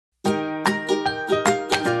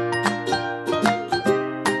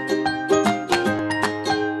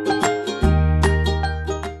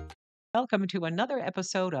Welcome to another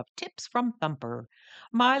episode of Tips from Thumper.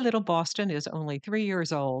 My little Boston is only 3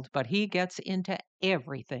 years old, but he gets into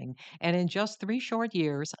everything. And in just 3 short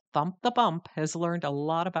years, Thump the Bump has learned a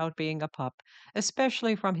lot about being a pup,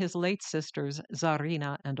 especially from his late sisters,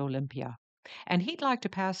 Zarina and Olympia. And he'd like to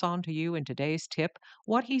pass on to you in today's tip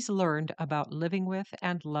what he's learned about living with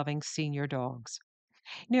and loving senior dogs.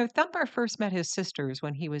 Thumper first met his sisters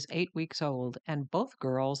when he was 8 weeks old, and both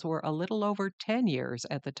girls were a little over 10 years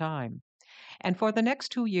at the time. And for the next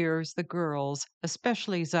 2 years, the girls,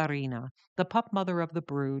 especially Zarina, the pup mother of the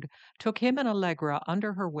brood, took him and Allegra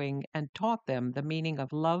under her wing and taught them the meaning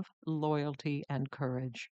of love, loyalty, and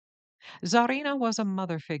courage. Zarina was a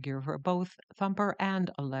mother figure for both Thumper and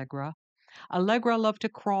Allegra. Allegra loved to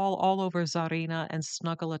crawl all over Zarina and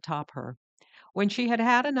snuggle atop her. When she had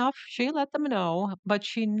had enough, she let them know, but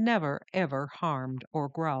she never, ever harmed or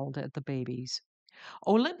growled at the babies.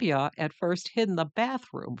 Olympia at first hid in the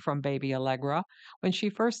bathroom from baby Allegra when she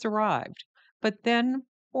first arrived, but then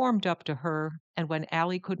warmed up to her, and when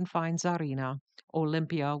Allie couldn't find Zarina,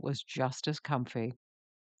 Olympia was just as comfy.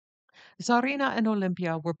 Zarina and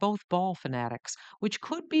Olympia were both ball fanatics, which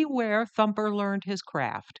could be where Thumper learned his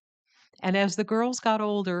craft. And as the girls got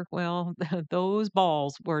older, well, those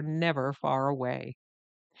balls were never far away.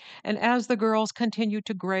 And as the girls continued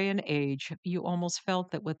to gray in age, you almost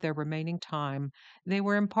felt that with their remaining time, they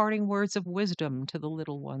were imparting words of wisdom to the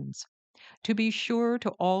little ones. To be sure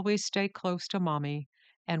to always stay close to mommy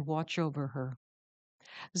and watch over her.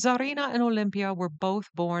 Zarina and Olympia were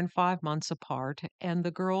both born 5 months apart, and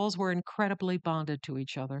the girls were incredibly bonded to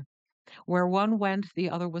each other. Where one went, the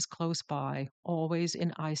other was close by, always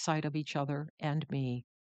in eyesight of each other and me.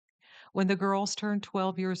 When the girls turned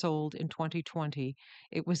 12 years old in 2020,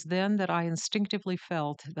 it was then that I instinctively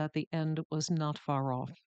felt that the end was not far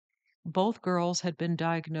off. Both girls had been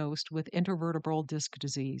diagnosed with intervertebral disc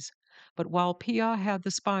disease, but while Pia had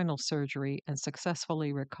the spinal surgery and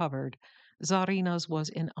successfully recovered, Zarina's was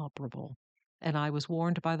inoperable, and I was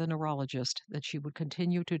warned by the neurologist that she would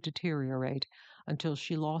continue to deteriorate until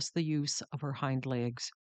she lost the use of her hind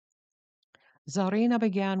legs. Zarina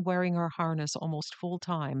began wearing her harness almost full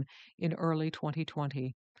time in early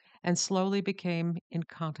 2020 and slowly became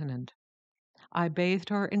incontinent. I bathed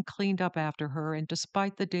her and cleaned up after her, and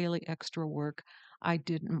despite the daily extra work, I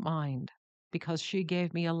didn't mind because she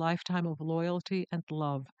gave me a lifetime of loyalty and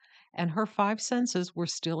love, and her five senses were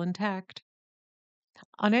still intact.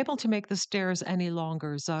 Unable to make the stairs any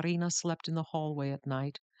longer, Zarina slept in the hallway at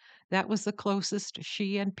night. That was the closest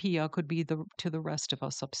she and Pia could be to the rest of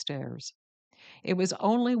us upstairs. It was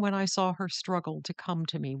only when I saw her struggle to come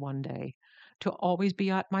to me one day, to always be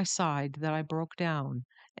at my side, that I broke down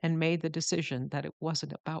and made the decision that it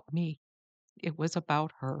wasn't about me. It was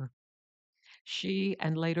about her. She,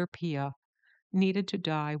 and later Pia, needed to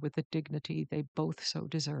die with the dignity they both so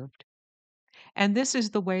deserved. And this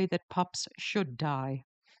is the way that pups should die,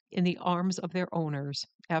 in the arms of their owners,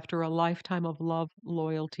 after a lifetime of love,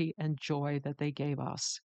 loyalty, and joy that they gave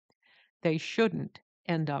us. They shouldn't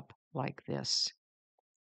end up like this.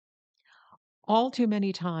 All too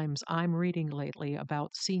many times I'm reading lately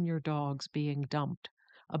about senior dogs being dumped,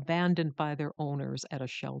 abandoned by their owners at a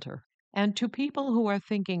shelter. And to people who are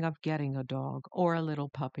thinking of getting a dog or a little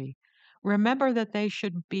puppy, remember that they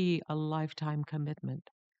should be a lifetime commitment.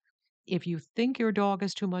 If you think your dog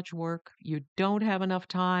is too much work, you don't have enough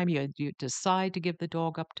time, you decide to give the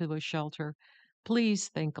dog up to a shelter, please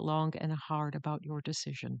think long and hard about your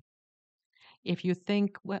decision. If you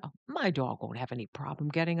think, well, my dog won't have any problem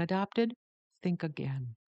getting adopted, think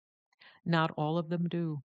again. Not all of them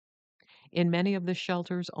do. In many of the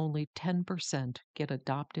shelters, only 10% get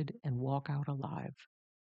adopted and walk out alive.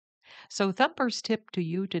 So, Thumper's tip to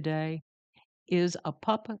you today is a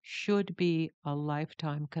pup should be a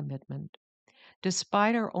lifetime commitment.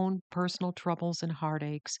 Despite our own personal troubles and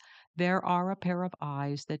heartaches, there are a pair of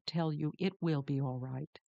eyes that tell you it will be all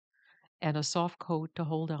right, and a soft coat to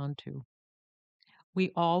hold on to.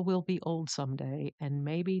 We all will be old someday and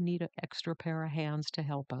maybe need an extra pair of hands to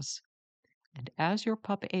help us. And as your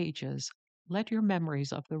pup ages, let your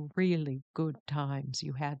memories of the really good times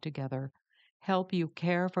you had together help you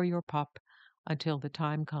care for your pup until the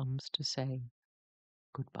time comes to say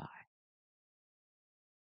goodbye.